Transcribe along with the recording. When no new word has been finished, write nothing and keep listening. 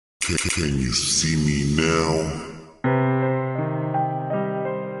Can you see me now?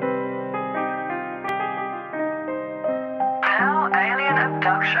 Alien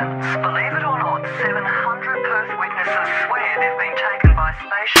abductions. Believe it or not, 700 Perth witnesses swear they've been taken by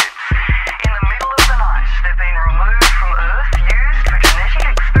spaceships. In the middle of the night, they've been removed from Earth, used for genetic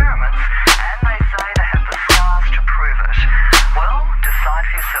experiments, and they say they have the scars to prove it. Well, decide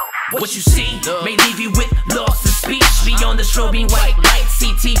for yourself. What you see may leave you with loss of speech. Beyond the strobing white light,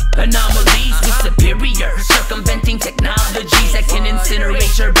 CT anomalies with superior circumventing technologies that can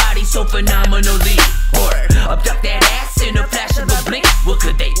incinerate your body so phenomenally, or abduct that ass in a flash of a blink. What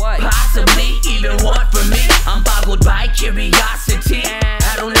could they possibly even want from me? I'm boggled by curiosity.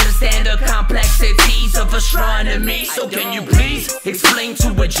 I don't understand the complexities of astronomy. So can you please explain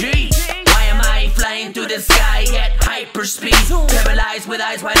to a G? Why am I flying through the sky at hyperspeed? Paralyzed with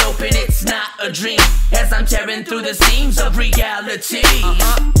eyes wide open, it's not a dream. As I'm tearing through the seams of reality.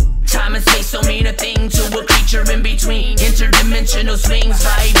 Time and space don't mean a thing to a creature in between. Interdimensional swings,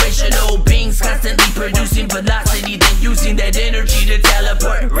 vibrational beings, constantly producing velocity, then using that energy to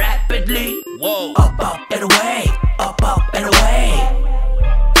teleport rapidly. Whoa. Up and away, up and away.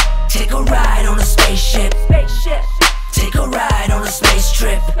 Take a ride on a spaceship. Take a ride on a space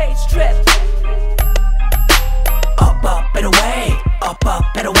trip. Up and away, up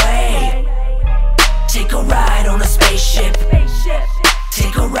and away. Take a ride on a spaceship.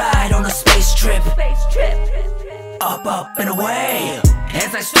 Take a ride on a space trip. Up and away.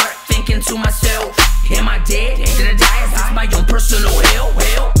 As I start thinking to myself, am I dead? Did I die? Is this my own personal hell?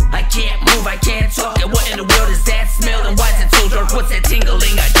 I can't move, I can't talk. And what in the world is that smell? And why is it so dark? What's that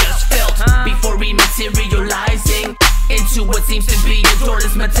tingling I just felt? Before rematerializing into what seems to be a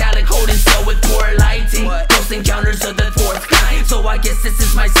doorless metallic holding cell with poor lighting. Close encounters of the fourth kind. So I guess this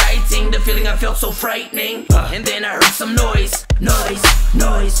is my sighting. The feeling I felt so frightening. And then I heard some noise.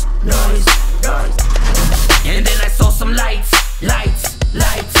 And then I saw some lights.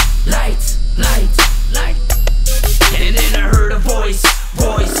 And then I heard a voice.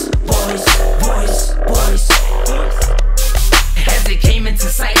 As it came into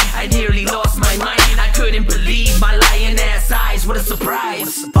sight, I nearly lost my mind. I couldn't believe my lying ass eyes. What a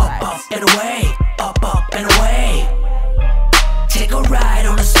surprise. Up and away, up and away. Take a ride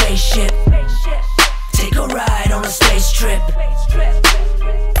on a spaceship. Take a ride on a space trip.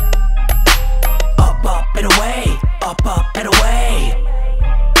 Up and away, up and away.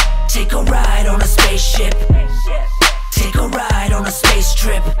 Take a ride on a spaceship. Take a ride on a space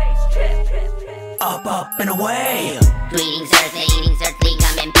trip. Up and away. Greetings Earth, we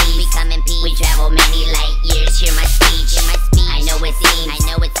come in peace. We travel many light years, hear my speech. I know it seems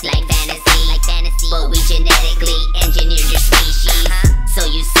like fantasy, but we genetically engineered your species. So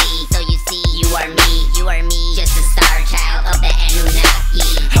you see, you are me, just a star child of the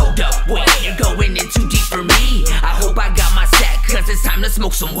Anunnaki. Hold up, wait, you're going in too deep for me. I hope I got my sack, cause it's time to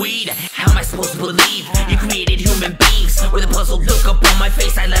smoke some weed. How am I supposed to believe you created human beings? With a puzzled look up on my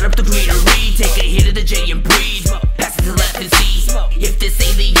face, I let up the greenery. Take a hit of the J and breathe. Pass it to the left and see if this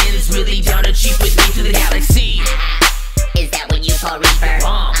alien is really down to cheat with me through the galaxy. Is that what you call reaper?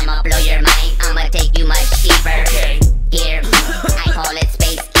 I'ma blow your mind, I'ma take you much deeper. Okay. Here, I call it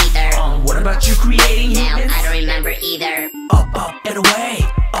space ether. What about you creating Now, humans? I don't remember either. Up and away,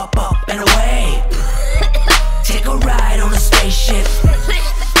 up and away. Take a ride on a spaceship.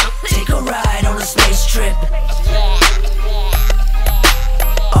 Take a ride on a space trip.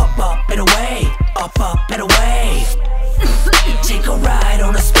 Up and away, up and away. Take a ride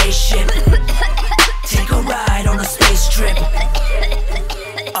on a spaceship. Take a ride on a space trip.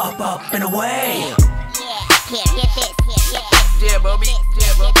 Up and away. Here, hit this. Yeah, Bobby. You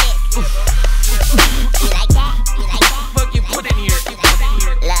like that? Fuck you put in here.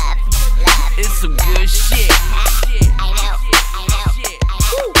 Love. It's some good shit. I know.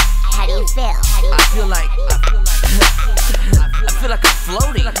 How do you feel? I feel like I'm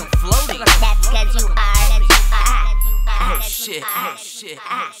floating. That's cause you are. Oh shit. Oh shit.